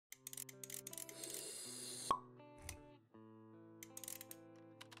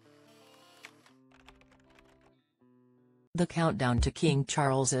The countdown to King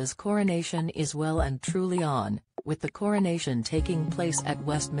Charles's coronation is well and truly on, with the coronation taking place at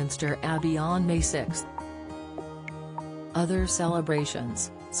Westminster Abbey on May 6. Other celebrations,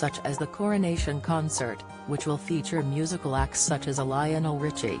 such as the Coronation Concert, which will feature musical acts such as Lionel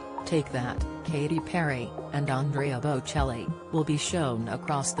Richie, Take That, Katy Perry, and Andrea Bocelli, will be shown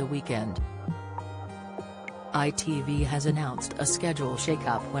across the weekend. ITV has announced a schedule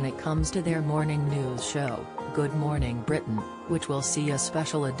shake-up when it comes to their morning news show, Good Morning Britain, which will see a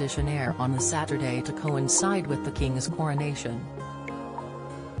special edition air on the Saturday to coincide with the King's coronation.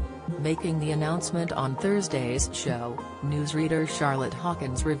 Making the announcement on Thursday's show, newsreader Charlotte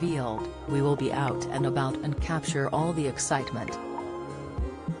Hawkins revealed, "We will be out and about and capture all the excitement.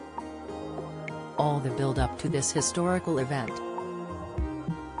 All the build-up to this historical event."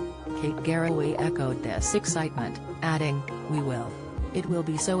 Kate Garraway echoed this excitement, adding, "We will. It will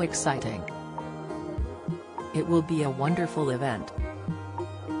be so exciting. It will be a wonderful event.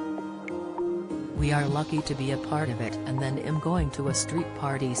 We are lucky to be a part of it, and then I'm going to a street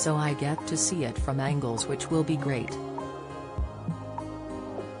party so I get to see it from angles, which will be great."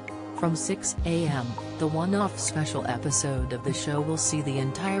 From 6 a.m., the one-off special episode of the show will see the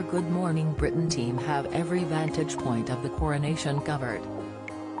entire Good Morning Britain team have every vantage point of the coronation covered.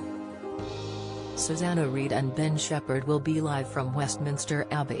 Susanna Reid and Ben Shepherd will be live from Westminster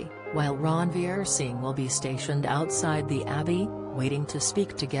Abbey, while Ranveer Singh will be stationed outside the Abbey, waiting to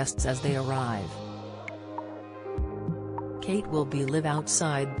speak to guests as they arrive. Kate will be live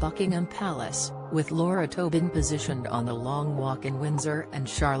outside Buckingham Palace, with Laura Tobin positioned on the Long Walk in Windsor and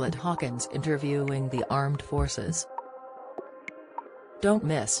Charlotte Hawkins interviewing the armed forces. Don't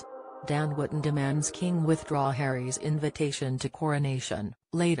miss. Dan Wootton demands King withdraw Harry's invitation to coronation.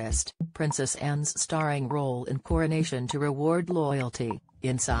 Latest, Princess Anne's starring role in Coronation to reward loyalty.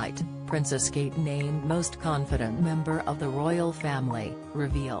 Insight, Princess Kate named most confident member of the royal family.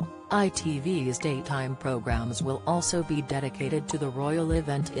 Reveal, ITV's daytime programs will also be dedicated to the royal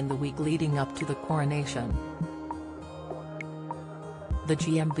event in the week leading up to the coronation. The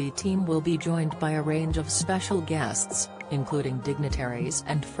GMB team will be joined by a range of special guests, including dignitaries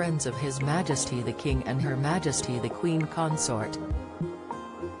and friends of His Majesty the King and Her Majesty the Queen Consort.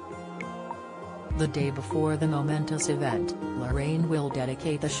 The day before the momentous event, Lorraine will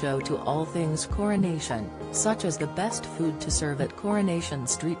dedicate the show to all things coronation, such as the best food to serve at coronation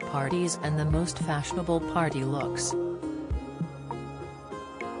street parties and the most fashionable party looks.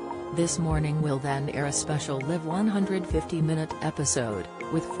 This morning will then air a special live 150-minute episode,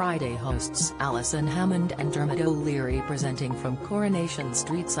 with Friday hosts Alison Hammond and Dermot O'Leary presenting from Coronation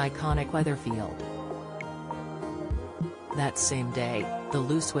Street's iconic Weatherfield. That same day, the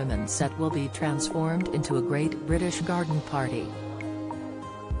Loose Women set will be transformed into a Great British Garden Party.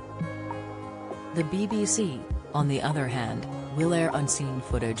 The BBC, on the other hand, will air unseen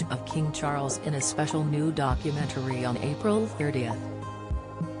footage of King Charles in a special new documentary on April 30th.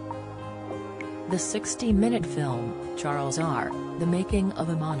 The 60-minute film, Charles R., The Making of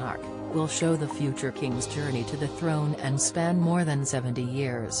a Monarch, will show the future king's journey to the throne and span more than 70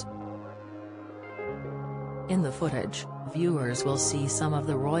 years. In the footage, viewers will see some of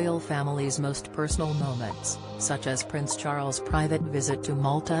the royal family's most personal moments, such as Prince Charles' private visit to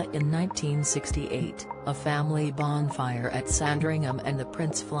Malta in 1968, a family bonfire at Sandringham and the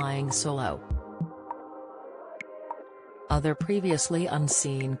Prince flying solo. Other previously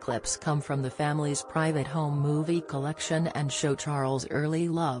unseen clips come from the family's private home movie collection and show Charles' early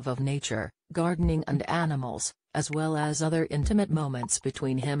love of nature, gardening and animals, as well as other intimate moments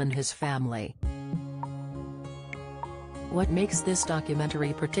between him and his family. What makes this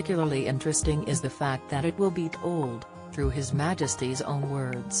documentary particularly interesting is the fact that it will be told, through His Majesty's own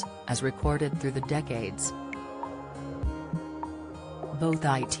words, as recorded through the decades. Both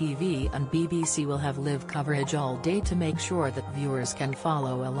ITV and BBC will have live coverage all day to make sure that viewers can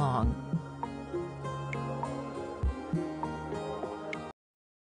follow along.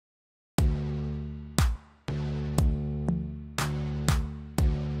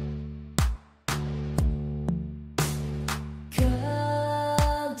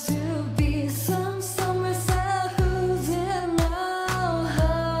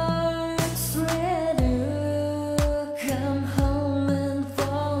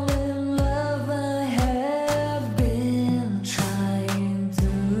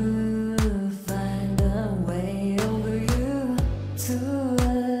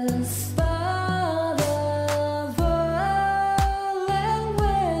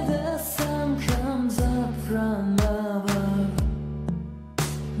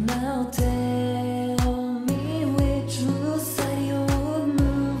 Now take